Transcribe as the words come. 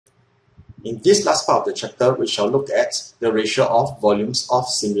In this last part of the chapter, we shall look at the ratio of volumes of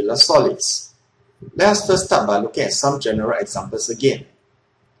similar solids. Let us first start by looking at some general examples again.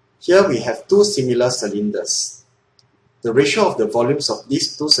 Here we have two similar cylinders. The ratio of the volumes of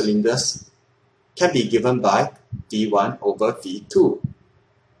these two cylinders can be given by V1 over V2,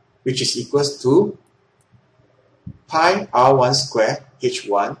 which is equals to pi R1 square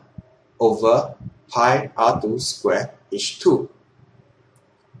H1 over pi R2 square H2.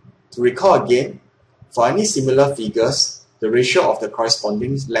 To recall again, for any similar figures, the ratio of the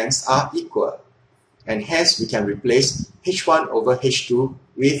corresponding lengths are equal, and hence we can replace H1 over H2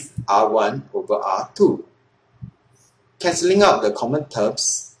 with R1 over R2. Cancelling out the common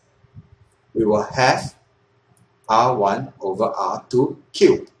terms, we will have R1 over R2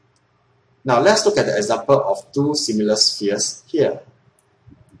 cubed. Now let's look at the example of two similar spheres here.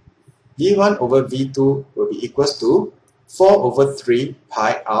 V1 over V2 will be equals to 4 over 3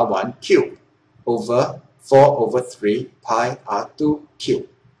 pi R1 cubed over 4 over 3 pi R2 cubed.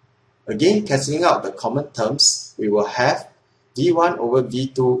 Again, cancelling out the common terms, we will have V1 over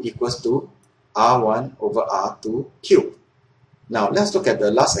V2 equals to R1 over R2 cubed. Now let's look at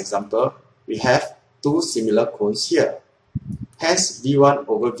the last example. We have two similar cones here. Hence, V1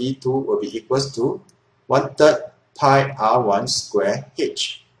 over V2 will be equals to 1/3 pi R1 square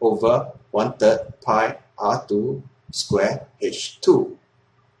H over 1/3 pi R2 square H2.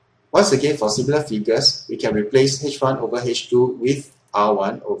 Once again, for similar figures, we can replace H1 over H2 with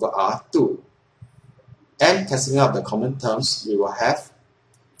R1 over R2. And cancelling out the common terms, we will have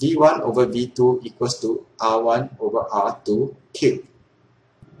V1 over V2 equals to R1 over R2 cubed.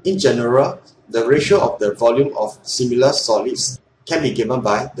 In general, the ratio of the volume of similar solids can be given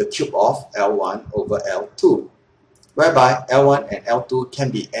by the cube of L1 over L2, whereby L1 and L2 can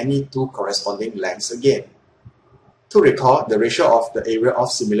be any two corresponding lengths again. To recall, the ratio of the area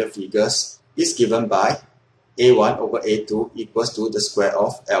of similar figures is given by A1 over A2 equals to the square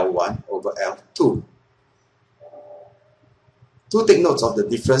of L1 over L2. To take notes of the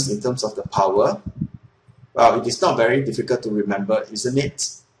difference in terms of the power, well, it is not very difficult to remember, isn't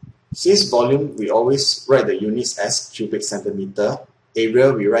it? Since volume, we always write the units as cubic centimeter,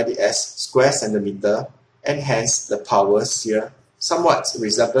 area we write it as square centimeter, and hence the powers here somewhat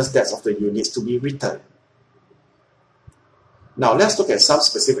resembles that of the units to be written. Now let's look at some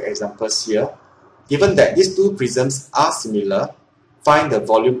specific examples here. Given that these two prisms are similar, find the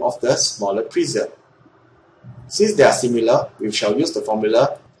volume of the smaller prism. Since they are similar, we shall use the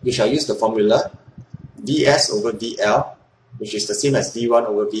formula Vs over Vl, which is the same as V1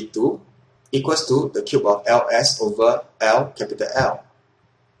 over V2, equals to the cube of Ls over L capital L.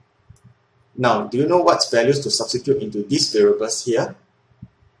 Now, do you know what values to substitute into these variables here?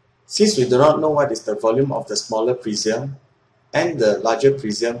 Since we do not know what is the volume of the smaller prism, and the larger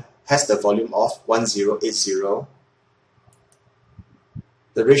prism has the volume of 1080,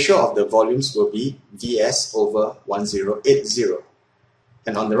 the ratio of the volumes will be Vs over 1080.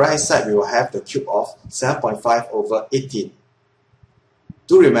 And on the right hand side, we will have the cube of 7.5 over 18.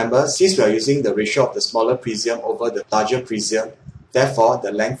 Do remember, since we are using the ratio of the smaller prism over the larger prism, therefore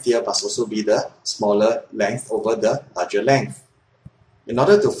the length here must also be the smaller length over the larger length. In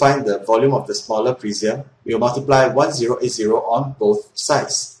order to find the volume of the smaller prism, we will multiply 1080 on both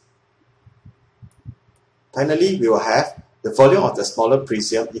sides. Finally, we will have the volume of the smaller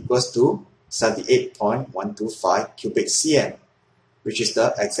prism equals to 78.125 cubic cm, which is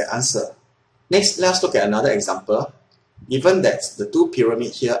the exact answer. Next, let's look at another example. Given that the two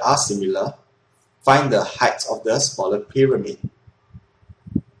pyramids here are similar, find the height of the smaller pyramid.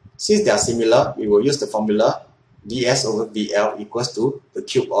 Since they are similar, we will use the formula Vs over Vl equals to the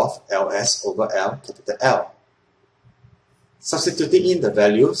cube of Ls over L capital L. Substituting in the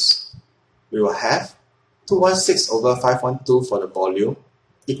values, we will have 216 over 512 for the volume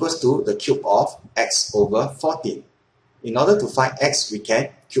equals to the cube of x over 14. In order to find x, we can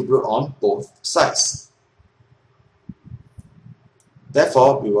cube root on both sides.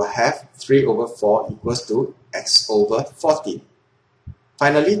 Therefore, we will have 3 over 4 equals to x over 14.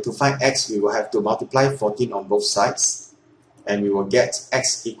 Finally, to find x, we will have to multiply 14 on both sides, and we will get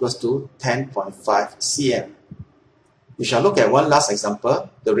x equals to 10.5 cm. We shall look at one last example.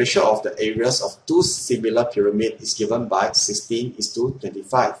 The ratio of the areas of two similar pyramids is given by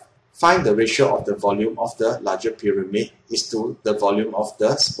 16:25. Find the ratio of the volume of the larger pyramid is to the volume of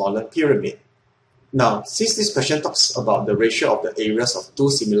the smaller pyramid. Now, since this question talks about the ratio of the areas of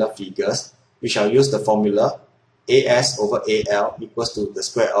two similar figures, we shall use the formula As over Al equals to the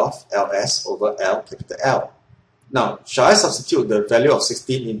square of Ls over L capital L. Now, shall I substitute the value of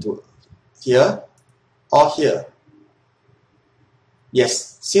 16 into here or here?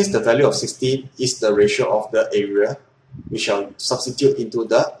 Yes, since the value of 16 is the ratio of the area, we shall substitute into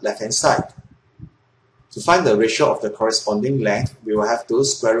the left-hand side. To find the ratio of the corresponding length, we will have to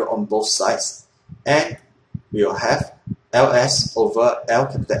square root on both sides, and we will have LS over L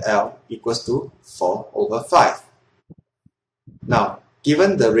capital L equals to 4 over 5. Now,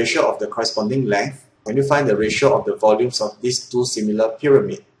 given the ratio of the corresponding length, can you find the ratio of the volumes of these two similar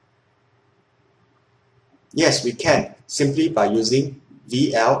pyramids? Yes, we can, simply by using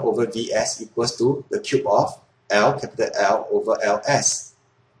VL over VS equals to the cube of L capital L over LS.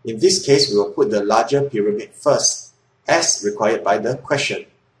 In this case, we will put the larger pyramid first, as required by the question.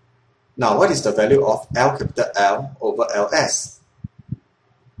 Now, what is the value of L capital L over LS?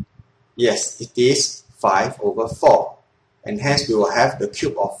 Yes, it is 5 over 4, and hence we will have the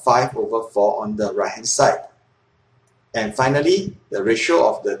cube of 5 over 4 on the right hand side. And finally, the ratio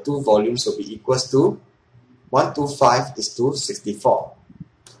of the two volumes will be equals to 125 is to 64.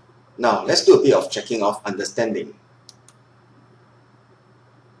 Now, let's do a bit of checking of understanding.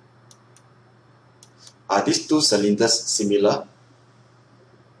 Are these two cylinders similar?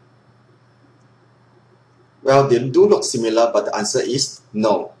 Well, they do look similar, but the answer is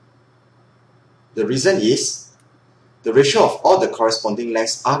no. The reason is, the ratio of all the corresponding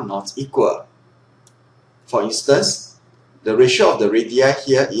lengths are not equal. For instance, the ratio of the radii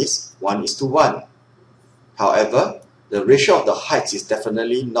here is 1:1. However, the ratio of the heights is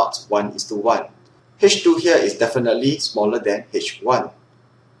definitely not 1:1. H2 here is definitely smaller than H1.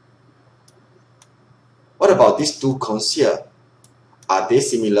 What about these two cones here? Are they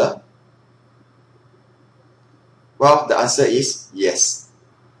similar? Well, the answer is yes,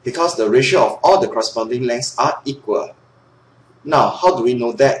 because the ratio of all the corresponding lengths are equal. Now, how do we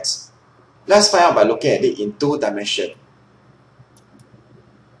know that? Let's find out by looking at it in two dimensions.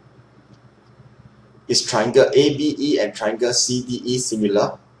 Is triangle ABE and triangle CDE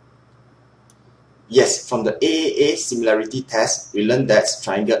similar? Yes, from the AAA similarity test, we learned that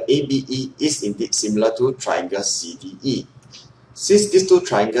triangle ABE is indeed similar to triangle CDE. Since these two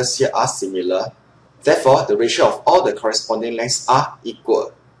triangles here are similar, therefore the ratio of all the corresponding lengths are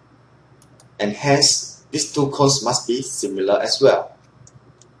equal. And hence, these two cones must be similar as well.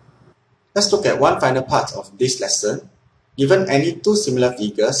 Let's look at one final part of this lesson. Given any two similar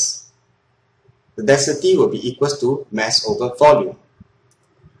figures, the density will be equal to mass over volume.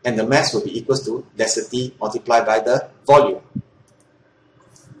 And the mass will be equal to density multiplied by the volume.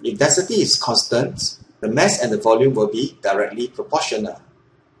 If density is constant, the mass and the volume will be directly proportional.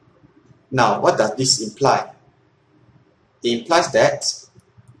 Now, what does this imply? It implies that,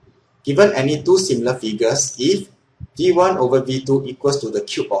 given any two similar figures, if V1 over V2 equals to the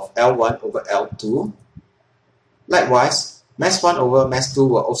cube of L1 over L2, likewise, mass 1 over mass 2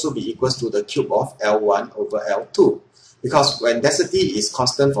 will also be equal to the cube of L1 over L2. Because when density is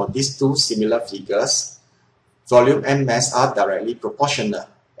constant for these two similar figures, volume and mass are directly proportional.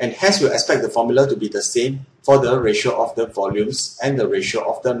 And hence we expect the formula to be the same for the ratio of the volumes and the ratio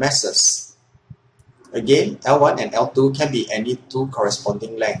of the masses. Again, L1 and L2 can be any two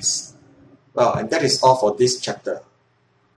corresponding lengths. Well, and that is all for this chapter.